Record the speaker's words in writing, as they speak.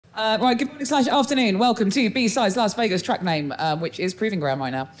Right, good morning / afternoon. Welcome to B-Sides Las Vegas track name, which is Proving Ground right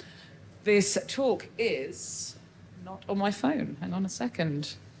now. This talk is not on my phone. Hang on a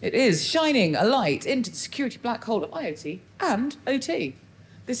second. It is shining a light into the security black hole of IoT and OT.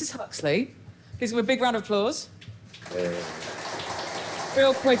 This is Huxley. Please give him a big round of applause.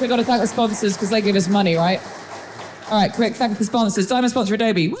 Real quick, I've got to thank the sponsors because they give us money, right? All right, quick, thank the sponsors. Diamond sponsor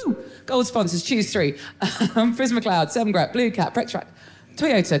Adobe. Woo! Gold sponsors, choose 3. Prisma Cloud, 7Grep, Blue Cat, Prextrack,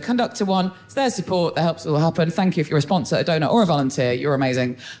 Toyota, Conductor One. It's their support that helps it all happen. Thank you if you're a sponsor, a donor, or a volunteer. You're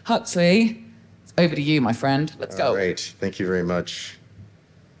amazing. Huxley, it's over to you, my friend. Let's go. All right, thank you very much.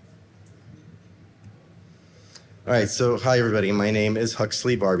 All right, so hi everybody. My name is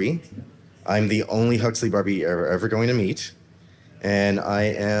Huxley Barbie. I'm the only Huxley Barbie you're ever going to meet. And I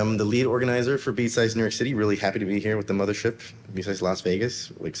am the lead organizer for B-Sides New York City. Really happy to be here with the mothership, B-Sides Las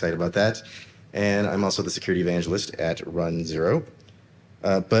Vegas. Really excited about that. And I'm also the security evangelist at Run Zero.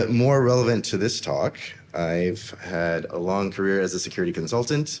 But more relevant to this talk, I've had a long career as a security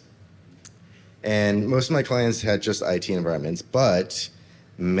consultant. And most of my clients had just IT environments, but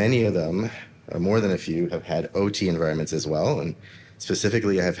many of them, more than a few, have had OT environments as well. And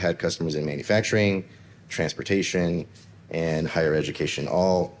specifically, I have had customers in manufacturing, transportation, and higher education,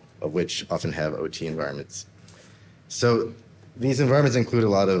 all of which often have OT environments. So these environments include a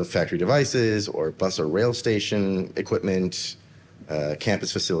lot of factory devices or bus or rail station equipment,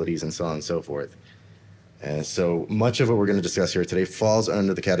 campus facilities, and so on and so forth. And so much of what we're going to discuss here today falls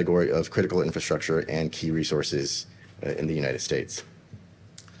under the category of critical infrastructure and key resources in the United States.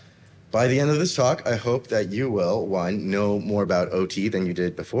 By the end of this talk, I hope that you will, one, know more about OT than you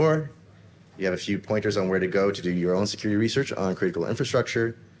did before. You have a few pointers on where to go to do your own security research on critical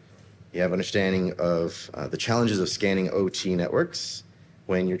infrastructure. You have understanding of the challenges of scanning OT networks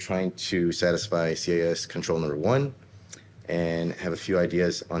when you're trying to satisfy CIS control number 1, and have a few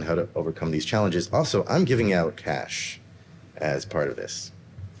ideas on how to overcome these challenges. Also, I'm giving out cash as part of this.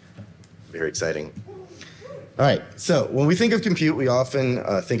 Very exciting. All right, so when we think of compute, we often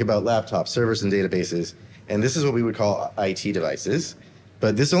think about laptops, servers, and databases, and this is what we would call IT devices.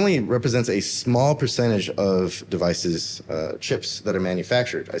 But this only represents a small percentage of devices, chips that are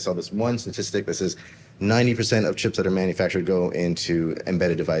manufactured. I saw this one statistic that says 90% of chips that are manufactured go into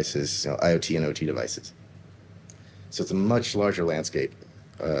embedded devices, IoT and OT devices. So it's a much larger landscape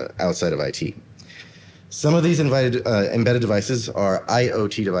outside of IT. Some of these embedded devices are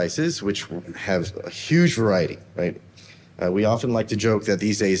IoT devices, which have a huge variety, right? We often like to joke that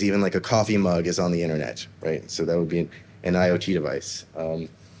these days even like a coffee mug is on the internet, right? So that would be an IoT device.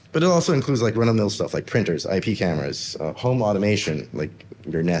 But it also includes like run-of-the-mill stuff like printers, IP cameras, home automation, like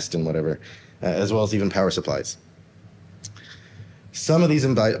your Nest and whatever, as well as even power supplies. Some of these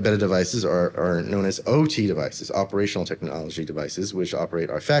embedded devices are known as OT devices, operational technology devices, which operate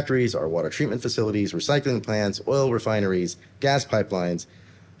our factories, our water treatment facilities, recycling plants, oil refineries, gas pipelines,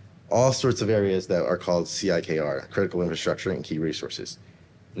 all sorts of areas that are called CIKR, critical infrastructure and key resources.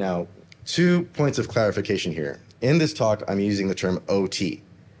 Now, 2 points of clarification here. In this talk, I'm using the term OT.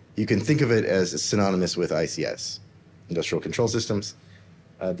 You can think of it as synonymous with ICS, industrial control systems.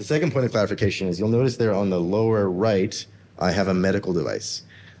 The second point of clarification is you'll notice there on the lower right, I have a medical device.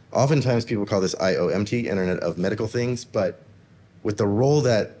 Oftentimes people call this IoMT, Internet of Medical Things, but with the role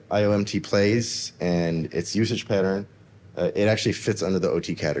that IoMT plays and its usage pattern, it actually fits under the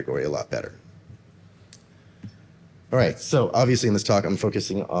OT category a lot better. All right, so obviously in this talk, I'm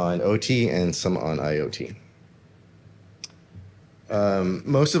focusing on OT and some on IoT.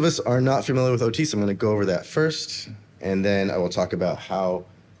 Most of us are not familiar with OT, so I'm going to go over that first, and then I will talk about how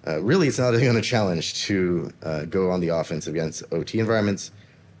really it's not even a challenge to go on the offense against OT environments.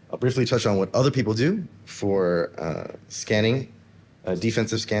 I'll briefly touch on what other people do for scanning,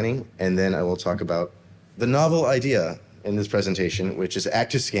 defensive scanning, and then I will talk about the novel idea in this presentation, which is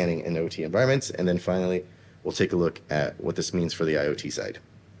active scanning in OT environments, and then finally we'll take a look at what this means for the IoT side.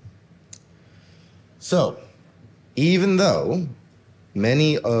 So, even though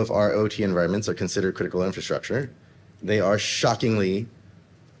many of our OT environments are considered critical infrastructure, they are shockingly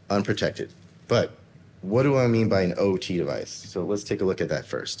unprotected. But what do I mean by an OT device? So let's take a look at that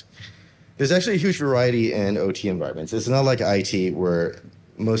first. There's actually a huge variety in OT environments. It's not like IT where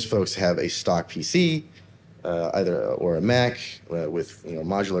most folks have a stock PC, or a Mac with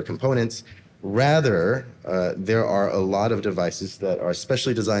modular components. Rather, there are a lot of devices that are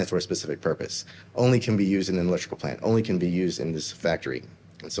specially designed for a specific purpose. Only can be used in an electrical plant, only can be used in this factory,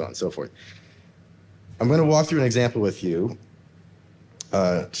 and so on and so forth. I'm going to walk through an example with you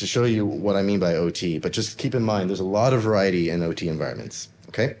to show you what I mean by OT, but just keep in mind there's a lot of variety in OT environments,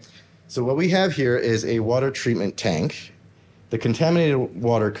 okay? So what we have here is a water treatment tank, The contaminated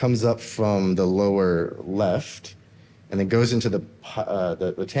water comes up from the lower left and then goes into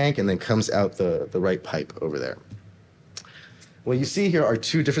the tank and then comes out the right pipe over there. What you see here are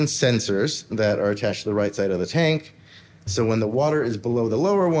two different sensors that are attached to the right side of the tank. So when the water is below the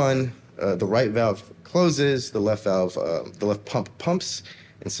lower one, the right valve closes, the left pump pumps,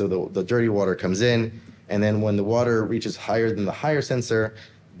 and so the dirty water comes in. And then when the water reaches higher than the higher sensor,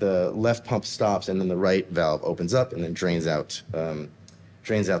 the left pump stops, and then the right valve opens up and then drains out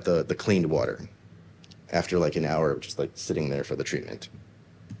the cleaned water after like an hour of just like sitting there for the treatment.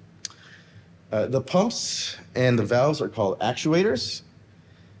 The pumps and the valves are called actuators.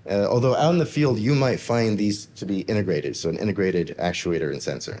 Although out in the field, you might find these to be integrated, so an integrated actuator and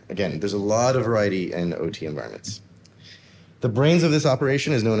sensor. Again, there's a lot of variety in OT environments. The brains of this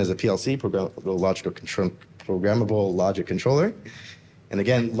operation is known as a PLC, programmable logic controller. And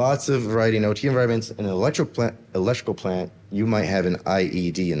again, lots of variety in OT environments. In an electrical plant, you might have an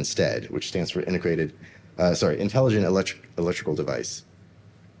IED instead, which stands for intelligent electrical device.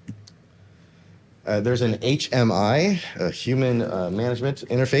 There's an HMI, a human management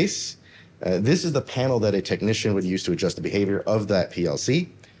interface. This is the panel that a technician would use to adjust the behavior of that PLC.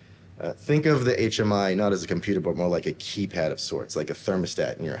 Think of the HMI not as a computer, but more like a keypad of sorts, like a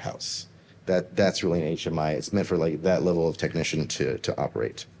thermostat in your house. That's really an HMI. It's meant for like that level of technician to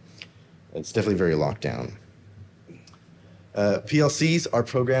operate. It's definitely very locked down. PLCs are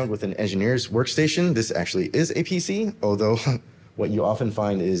programmed with an engineer's workstation. This actually is a PC, although what you often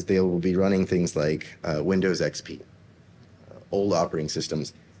find is they will be running things like Windows XP, old operating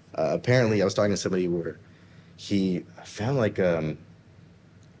systems. Apparently, I was talking to somebody where he found like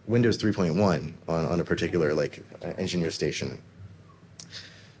Windows 3.1 on a particular like engineer station.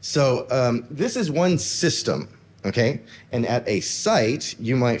 So this is one system, okay? And at a site,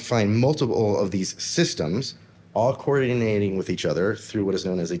 you might find multiple of these systems all coordinating with each other through what is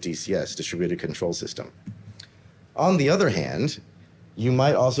known as a DCS, distributed control system. On the other hand, you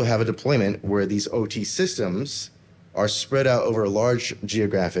might also have a deployment where these OT systems are spread out over a large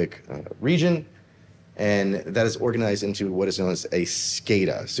geographic region, and that is organized into what is known as a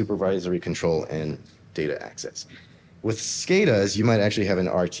SCADA, supervisory control and data access. With SCADAs, you might actually have an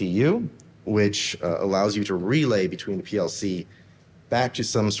RTU, which allows you to relay between the PLC back to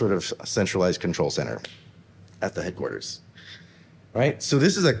some sort of centralized control center at the headquarters. All right, so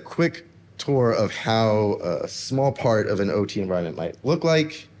this is a quick tour of how a small part of an OT environment might look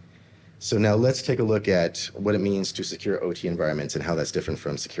like. So now let's take a look at what it means to secure OT environments and how that's different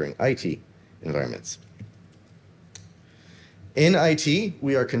from securing IT environments. In IT,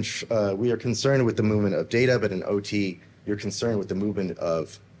 we are concerned with the movement of data, but in OT, you're concerned with the movement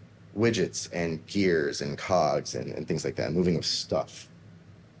of widgets and gears and cogs and things like that, moving of stuff,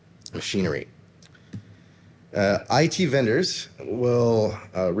 machinery. IT vendors will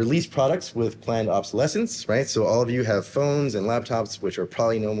release products with planned obsolescence, right? So all of you have phones and laptops, which are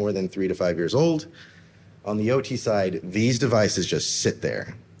probably no more than 3 to 5 years old. On the OT side, these devices just sit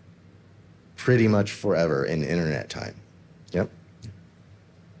there pretty much forever in internet time. Yep.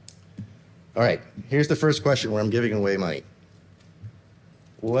 All right, here's the first question where I'm giving away money.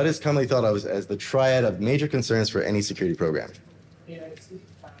 What is commonly thought of as the triad of major concerns for any security program? Availability,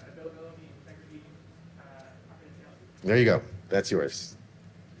 integrity, confidentiality. There you go. That's yours.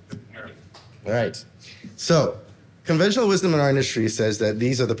 All right. So, conventional wisdom in our industry says that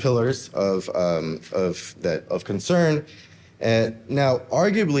these are the pillars of concern. Now,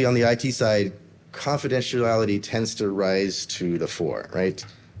 arguably on the IT side, confidentiality tends to rise to the fore, right?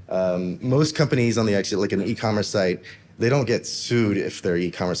 Most companies on the IT, like an e-commerce site, they don't get sued if their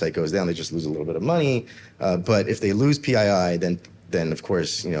e-commerce site goes down. They just lose a little bit of money. But if they lose PII, then of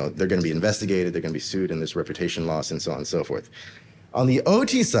course, they're going to be investigated. They're going to be sued, and there's reputation loss, and so on and so forth. On the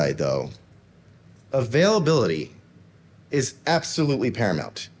OT side, though, availability is absolutely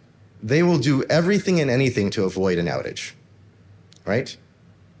paramount. They will do everything and anything to avoid an outage, right?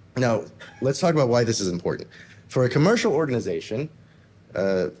 Now, let's talk about why this is important. For a commercial organization,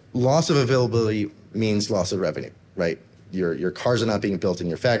 loss of availability means loss of revenue, right? Your cars are not being built in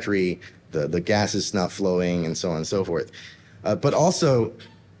your factory, the gas is not flowing, and so on and so forth. But also,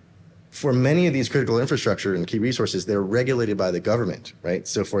 for many of these critical infrastructure and key resources, they're regulated by the government, right?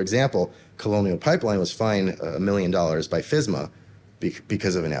 So, for example, Colonial Pipeline was fined $1 million by FSMA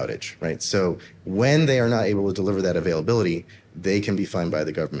because of an outage, right? So when they are not able to deliver that availability, they can be fined by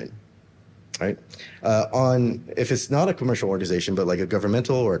the government, right? If it's not a commercial organization, but like a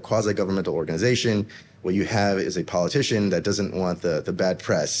governmental or a quasi-governmental organization, what you have is a politician that doesn't want the bad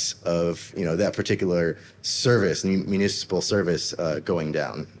press of that particular service, municipal service, going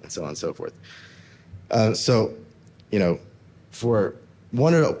down, and so on and so forth. So for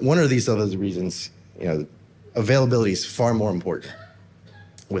one or these other reasons, availability is far more important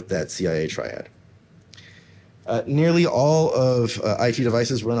with that CIA triad. Nearly all of IT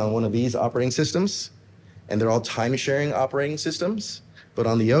devices run on one of these operating systems, and they're all time-sharing operating systems. But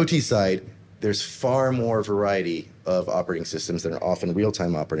on the OT side, there's far more variety of operating systems that are often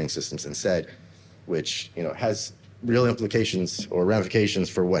real-time operating systems instead, which has real implications or ramifications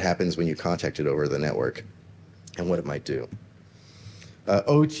for what happens when you contact it over the network and what it might do.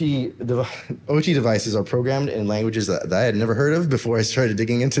 OT devices are programmed in languages that I had never heard of before I started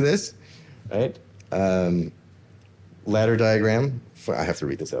digging into this, right? Ladder diagram, I have to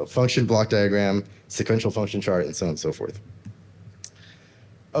read this out, function block diagram, sequential function chart, and so on and so forth.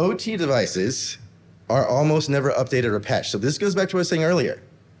 OT devices are almost never updated or patched. So this goes back to what I was saying earlier.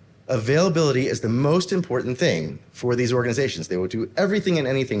 Availability is the most important thing for these organizations. They will do everything and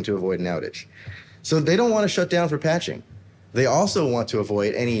anything to avoid an outage. So they don't want to shut down for patching. They also want to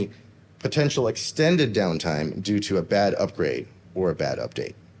avoid any potential extended downtime due to a bad upgrade or a bad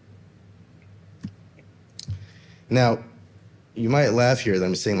update. Now, you might laugh here that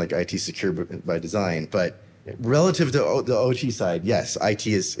I'm saying like IT secure by design, but relative to the OT side, yes, IT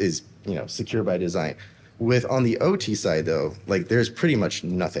is secure by design. On the OT side though, like there's pretty much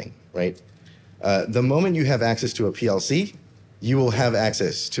nothing, right? The moment you have access to a PLC, you will have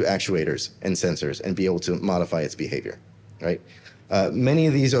access to actuators and sensors and be able to modify its behavior, right? Many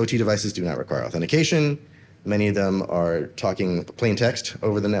of these OT devices do not require authentication. Many of them are talking plain text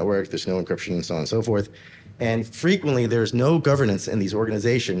over the network. There's no encryption and so on and so forth. And frequently, there's no governance in these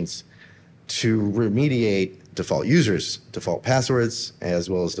organizations to remediate default users, default passwords,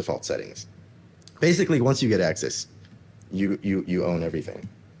 as well as default settings. Basically, once you get access, you own everything.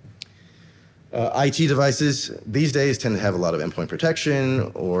 IT devices these days tend to have a lot of endpoint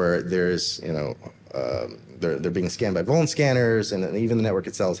protection, or there's, they're being scanned by vuln scanners, and even the network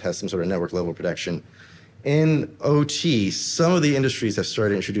itself has some sort of network level protection. In OT, some of the industries have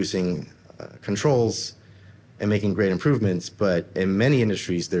started introducing controls and making great improvements, but in many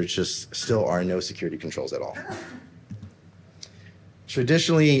industries, there just still are no security controls at all.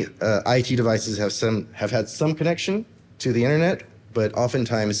 Traditionally, IT devices have had some connection to the internet, but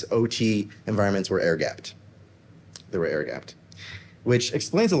oftentimes OT environments were air-gapped. They were air-gapped, which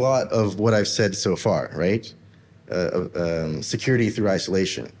explains a lot of what I've said so far, right? Security through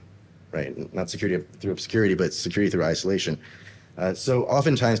isolation, right? Not security through obscurity, but security through isolation. So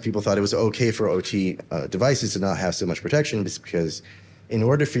oftentimes people thought it was okay for OT devices to not have so much protection because in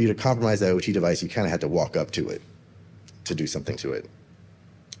order for you to compromise that OT device, you kind of had to walk up to it to do something to it.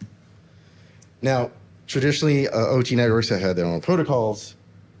 Now, traditionally, OT networks have had their own protocols,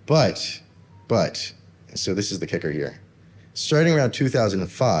 but, so this is the kicker here. Starting around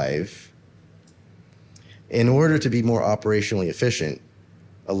 2005, in order to be more operationally efficient,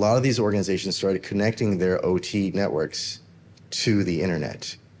 a lot of these organizations started connecting their OT networks to the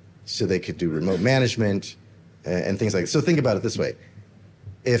internet so they could do remote management and things like that. So think about it this way.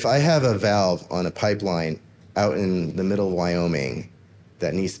 If I have a valve on a pipeline out in the middle of Wyoming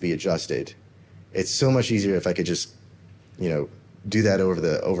that needs to be adjusted, it's so much easier if I could just, do that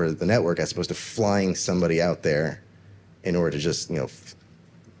over the network as opposed to flying somebody out there in order to just,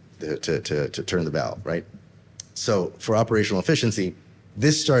 to turn the valve, right? So for operational efficiency,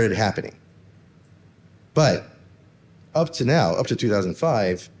 this started happening. But up to now, up to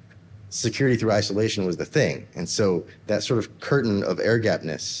 2005, security through isolation was the thing. And so that sort of curtain of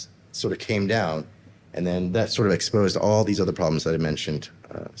air-gappedness sort of came down, and then that sort of exposed all these other problems that I mentioned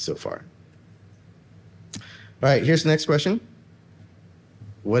so far. All right, here's the next question.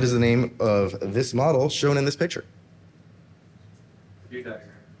 What is the name of this model shown in this picture? View diagram.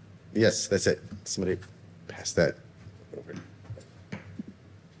 Yes, that's it. Somebody pass that over.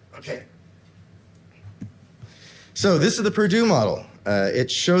 Okay. So this is the Purdue model. It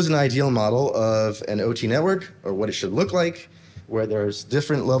shows an ideal model of an OT network, or what it should look like, where there's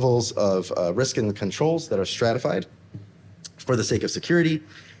different levels of risk and controls that are stratified for the sake of security.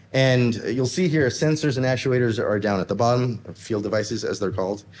 And you'll see here sensors and actuators are down at the bottom, field devices as they're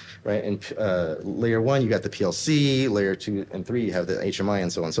called, right? And layer 1, you got the PLC, layer 2 and 3, you have the HMI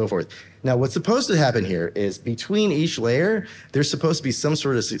and so on and so forth. Now, what's supposed to happen here is between each layer, there's supposed to be some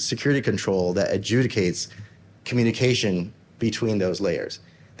sort of security control that adjudicates communication between those layers.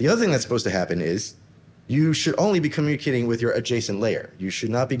 The other thing that's supposed to happen is you should only be communicating with your adjacent layer. You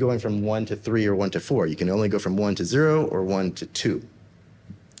should not be going from 1 to 3 or 1 to 4. You can only go from 1 to 0 or 1 to 2.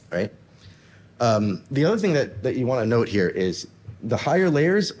 Right? The other thing that you want to note here is the higher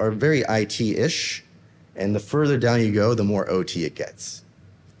layers are very IT-ish, and the further down you go, the more OT it gets.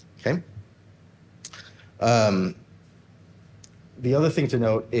 Okay? the other thing to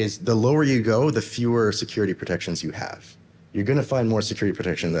note is the lower you go, the fewer security protections you have. You're going to find more security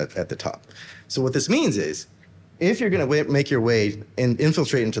protection at the top. So what this means is, if you're going to make your way and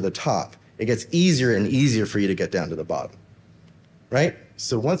infiltrate into the top, it gets easier and easier for you to get down to the bottom, right?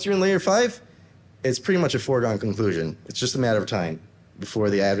 So once you're in layer 5, it's pretty much a foregone conclusion. It's just a matter of time before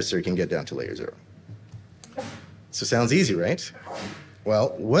the adversary can get down to layer 0. So sounds easy, right? Well,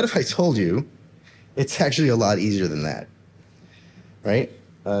 what if I told you it's actually a lot easier than that, right?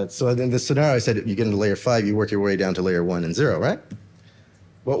 So in this scenario, I said you get into layer 5, you work your way down to layer 1 and 0, right?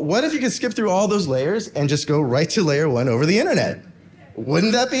 Well, what if you could skip through all those layers and just go right to layer 1 over the internet?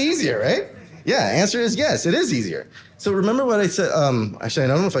 Wouldn't that be easier, right? Yeah, answer is yes, it is easier. So remember what I said, actually, I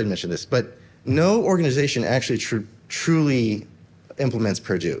don't know if I mentioned this, but no organization actually truly implements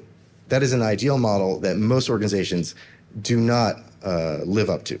Purdue. That is an ideal model that most organizations do not live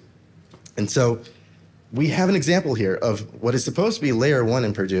up to. And so we have an example here of what is supposed to be layer 1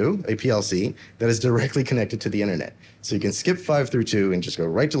 in Purdue, a PLC, that is directly connected to the internet. So you can skip 5 through 2 and just go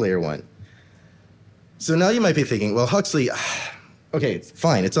right to layer 1. So now you might be thinking, well, Huxley, okay,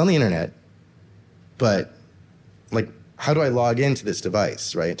 fine, it's on the internet, but like, how do I log into this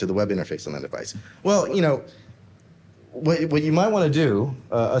device, right, to the web interface on that device? Well, you know, what you might want to do,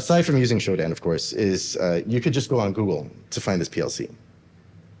 aside from using Shodan, of course, is you could just go on Google to find this PLC,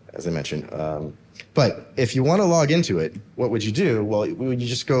 as I mentioned. But if you want to log into it, what would you do? Well, you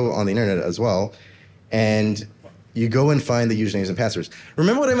just go on the internet as well, and you go and find the usernames and passwords.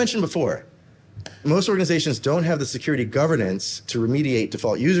 Remember what I mentioned before. Most organizations don't have the security governance to remediate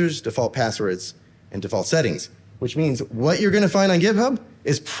default users, default passwords, and default settings, which means what you're going to find on GitHub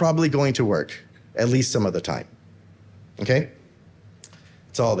is probably going to work, at least some of the time. Okay?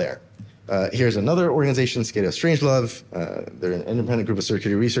 It's all there. Here's another organization, Skato Strangelove. They're an independent group of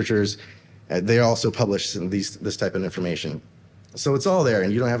security researchers. They also publish this type of information. So it's all there,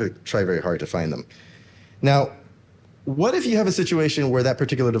 and you don't have to try very hard to find them. Now, what if you have a situation where that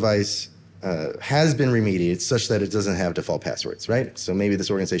particular device has been remediated such that it doesn't have default passwords, right? So maybe this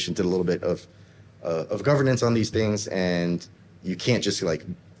organization did a little bit of governance on these things, and you can't just like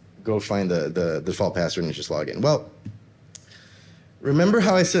go find the default password and just log in. Well, remember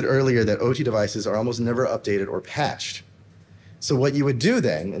how I said earlier that OT devices are almost never updated or patched? So what you would do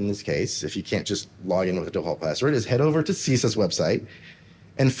then, in this case, if you can't just log in with a default password, is head over to CISA's website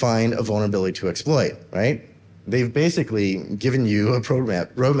and find a vulnerability to exploit, right? They've basically given you a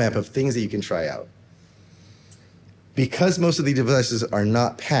roadmap of things that you can try out. Because most of these devices are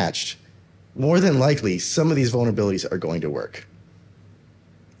not patched, more than likely, some of these vulnerabilities are going to work,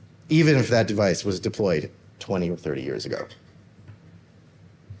 even if that device was deployed 20 or 30 years ago.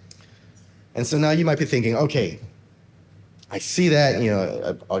 And so now you might be thinking, okay, I see that, you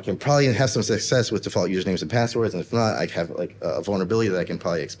know, I can probably have some success with default usernames and passwords, and if not, I have like a vulnerability that I can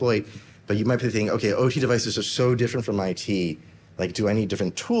probably exploit. But you might be thinking, okay, OT devices are so different from IT. Like, do I need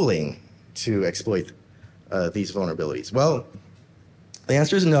different tooling to exploit these vulnerabilities? Well, the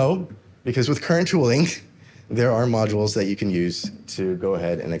answer is no, because with current tooling, there are modules that you can use to go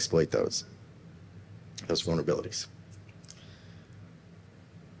ahead and exploit those vulnerabilities.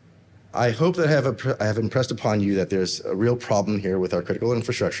 I hope that I have impressed upon you that there's a real problem here with our critical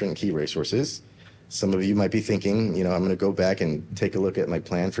infrastructure and key resources. Some of you might be thinking, you know, I'm going to go back and take a look at my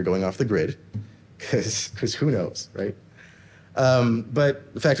plan for going off the grid, because who knows, right?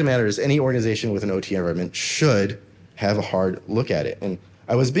 But the fact of the matter is, any organization with an OT environment should have a hard look at it. And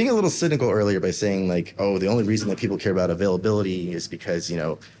I was being a little cynical earlier by saying, like, oh, the only reason that people care about availability is because, you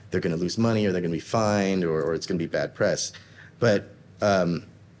know, they're going to lose money or they're going to be fined or it's going to be bad press. But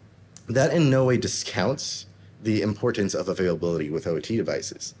that in no way discounts the importance of availability with OT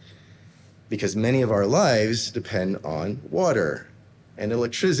devices, because many of our lives depend on water and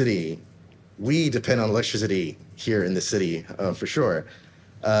electricity. We depend on electricity here in the city, for sure.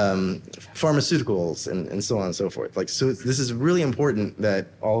 Pharmaceuticals and so on and so forth. Like, so this is really important that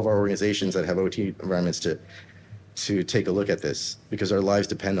all of our organizations that have OT environments to take a look at this, because our lives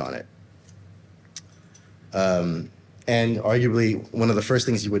depend on it. And arguably, one of the first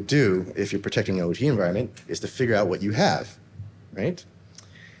things you would do if you're protecting an OT environment is to figure out what you have, right?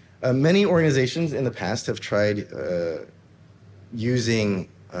 Many organizations in the past have tried using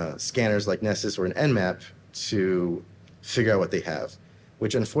scanners like Nessus or an Nmap to figure out what they have,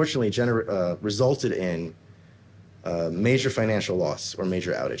 which unfortunately resulted in major financial loss or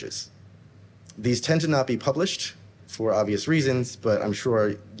major outages. These tend to not be published for obvious reasons, but I'm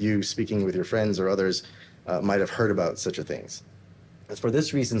sure you, speaking with your friends or others, might have heard about such a things. And for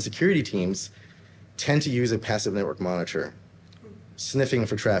this reason, security teams tend to use a passive network monitor, sniffing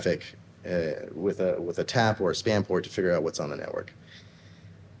for traffic with a tap or a spam port to figure out what's on the network,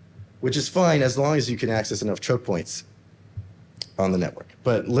 which is fine as long as you can access enough choke points on the network.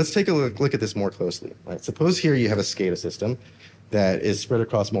 But let's take a look at this more closely. Right? Suppose here you have a SCADA system that is spread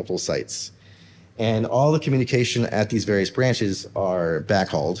across multiple sites, and all the communication at these various branches are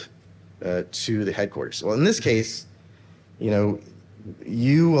backhauled to the headquarters. Well, in this case,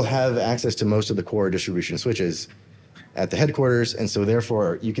 you will have access to most of the core distribution switches at the headquarters, and so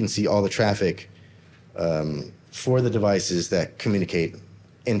therefore you can see all the traffic for the devices that communicate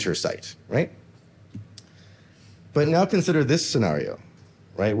inter-site, right? But now consider this scenario,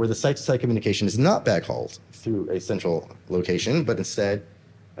 right, where the site-to-site communication is not backhauled through a central location, but instead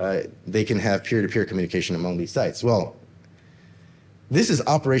they can have peer-to-peer communication among these sites. Well, this is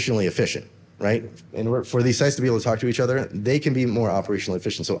operationally efficient, right? In order for these sites to be able to talk to each other, they can be more operationally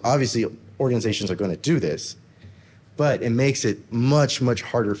efficient. So obviously organizations are going to do this, but it makes it much, much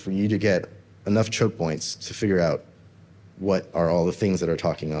harder for you to get enough choke points to figure out what are all the things that are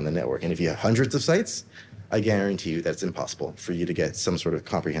talking on the network. And if you have hundreds of sites, I guarantee you that it's impossible for you to get some sort of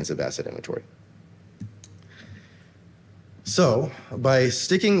comprehensive asset inventory. So by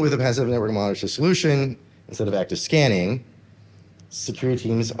sticking with a passive network monitoring solution instead of active scanning, security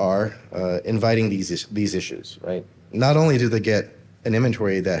teams are inviting these issues, right? Not only do they get an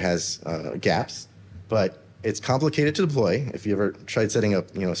inventory that has gaps, but it's complicated to deploy. If you ever tried setting up,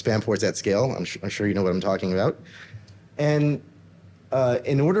 spam ports at scale, I'm sure you know what I'm talking about. And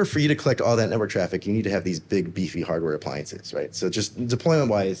in order for you to collect all that network traffic, you need to have these big, beefy hardware appliances, right? So just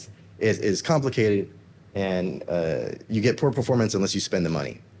deployment-wise, is complicated, and you get poor performance unless you spend the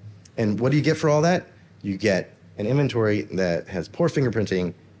money. And what do you get for all that? You get an inventory that has poor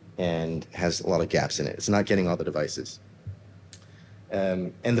fingerprinting and has a lot of gaps in it. It's not getting all the devices.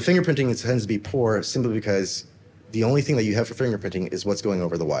 And the fingerprinting tends to be poor simply because the only thing that you have for fingerprinting is what's going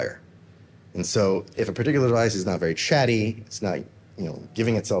over the wire. And so if a particular device is not very chatty, it's not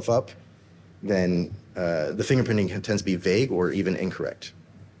giving itself up, then the fingerprinting tends to be vague or even incorrect.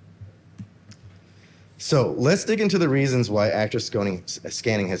 So let's dig into the reasons why active scanning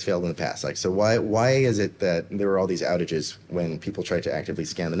has failed in the past. So why is it that there were all these outages when people tried to actively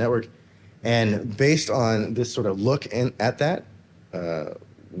scan the network? And based on this sort of look at that,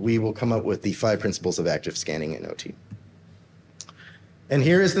 we will come up with the 5 principles of active scanning in OT. And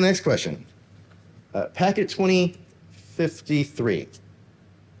here is the next question. Packet 2053.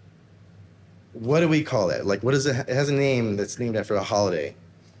 What do we call that? What is it? It has a name that's named after a holiday.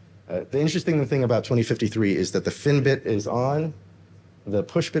 The interesting thing about 2053 is that the fin bit is on, the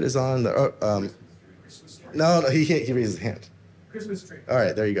push bit is on. No, he raised his hand. Christmas tree. All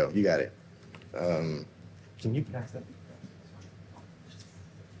right, there you go. You got it. Can you pass that?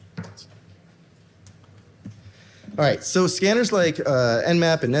 All right, so scanners like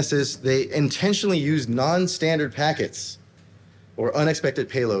Nmap and Nessus, they intentionally use non-standard packets or unexpected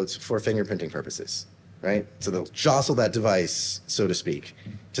payloads for fingerprinting purposes, right? So they'll jostle that device, so to speak,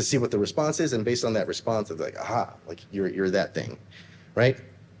 to see what the response is, and based on that response, it's like, aha, you're that thing, right?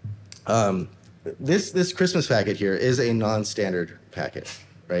 This Christmas packet here is a non-standard packet,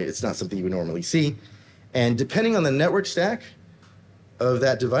 right? It's not something you would normally see, and depending on the network stack of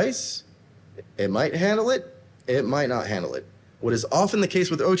that device, it might handle it, it might not handle it. What is often the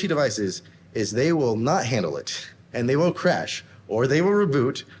case with OT devices is they will not handle it, and they will crash, or they will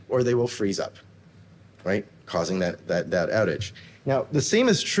reboot, or they will freeze up, right? Causing that outage. Now, the same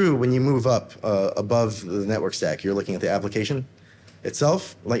is true when you move up above the network stack. You're looking at the application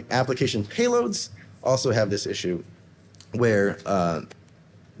itself. Application payloads also have this issue where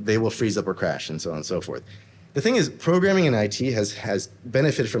they will freeze up or crash and so on and so forth. The thing is, programming in IT has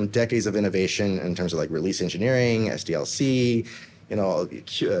benefited from decades of innovation in terms of release engineering, SDLC,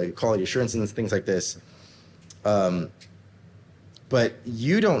 quality assurance and things like this. But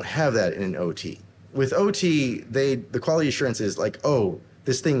you don't have that in an OT. With OT, the quality assurance is oh,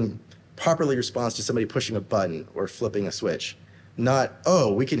 this thing properly responds to somebody pushing a button or flipping a switch. Not,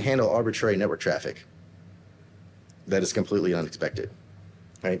 oh, we can handle arbitrary network traffic. That is completely unexpected,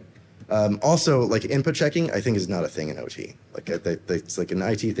 right? Also, input checking, I think is not a thing in OT. It's an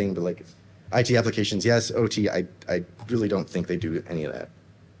IT thing, but IT applications, yes. OT, I really don't think they do any of that.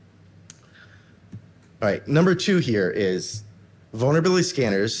 All right, number 2 here is vulnerability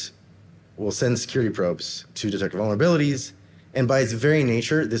scanners will send security probes to detect vulnerabilities, and by its very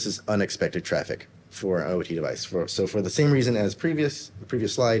nature, this is unexpected traffic for an OT device. So for the same reason as the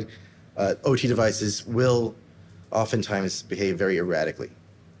previous slide, OT devices will oftentimes behave very erratically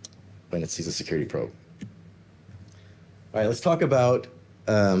when it sees a security probe. All right, let's talk about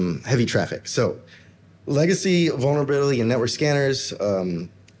heavy traffic. So legacy vulnerability and network scanners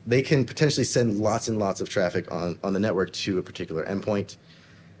they can potentially send lots and lots of traffic on the network to a particular endpoint.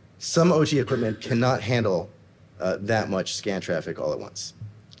 Some OT equipment cannot handle that much scan traffic all at once.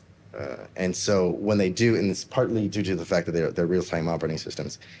 And so when they do, and it's partly due to the fact that they're real-time operating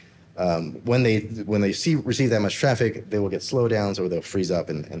systems, when they receive that much traffic, they will get slowdowns or they'll freeze up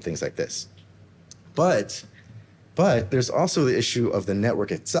and things like this. But there's also the issue of the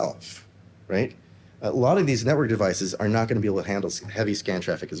network itself, right? A lot of these network devices are not going to be able to handle heavy scan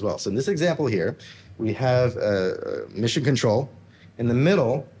traffic as well. So in this example here, we have mission control. In the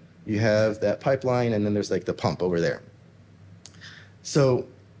middle, you have that pipeline, and then there's like the pump over there. So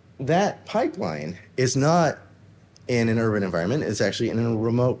that pipeline is not in an urban environment. It's actually in a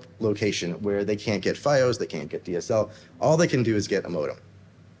remote location where they can't get FiOS, they can't get DSL. All they can do is get a modem,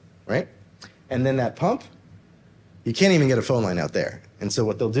 right? And then that pump, you can't even get a phone line out there. And so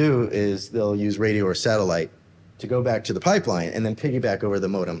what they'll do is they'll use radio or satellite to go back to the pipeline and then piggyback over the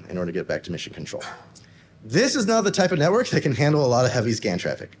modem in order to get back to mission control. This is not the type of network that can handle a lot of heavy scan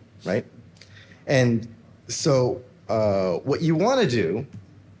traffic, right? And so what you want to do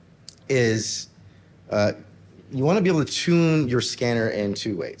is you want to be able to tune your scanner in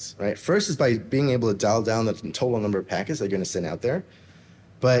two ways, right? First is by being able to dial down the total number of packets that you're going to send out there.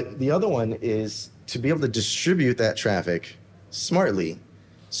 But the other one is to be able to distribute that traffic smartly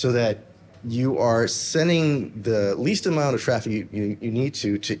so that you are sending the least amount of traffic you need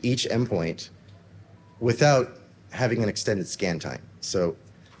to each endpoint without having an extended scan time. So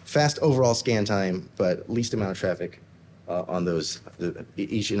fast overall scan time, but least amount of traffic on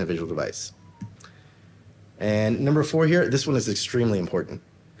each individual device. And number 4 here, this one is extremely important.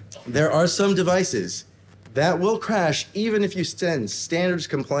 There are some devices that will crash even if you send standards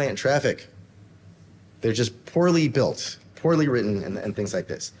compliant traffic. They're just poorly built, poorly written, and things like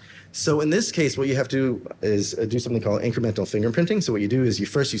this. So in this case, what you have to do is do something called incremental fingerprinting. So what you do is you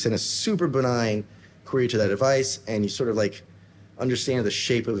send a super benign query to that device, and you sort of like understand the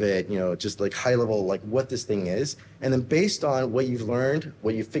shape of it, just like high level, like what this thing is. And then based on what you've learned,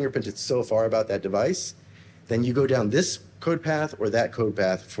 what you've fingerprinted so far about that device, then you go down this code path or that code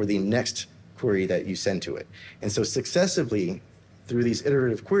path for the next query that you send to it. And so successively, through these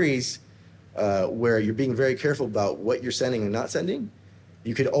iterative queries, where you're being very careful about what you're sending and not sending,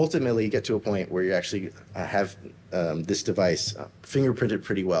 you could ultimately get to a point where you actually have this device fingerprinted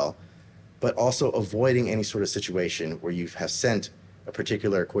pretty well, but also avoiding any sort of situation where you have sent a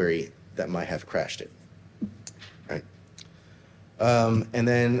particular query that might have crashed it. Right. And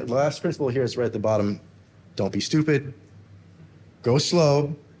then the last principle here is right at the bottom. Don't be stupid. Go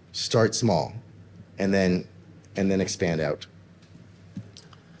slow. Start small, and then expand out.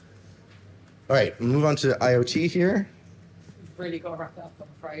 All right, move on to IoT here. We've really got to wrap it up, I'm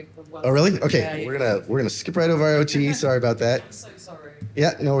afraid. Oh, really? Okay, yeah. We're gonna skip right over IoT. Sorry about that. I'm so sorry.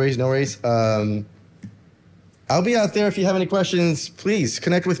 Yeah, no worries, no worries. I'll be out there if you have any questions. Please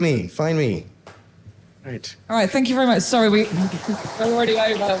connect with me. Find me. All right. All right. Thank you very much. Sorry, we're already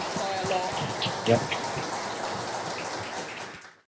over by a lot. Yep.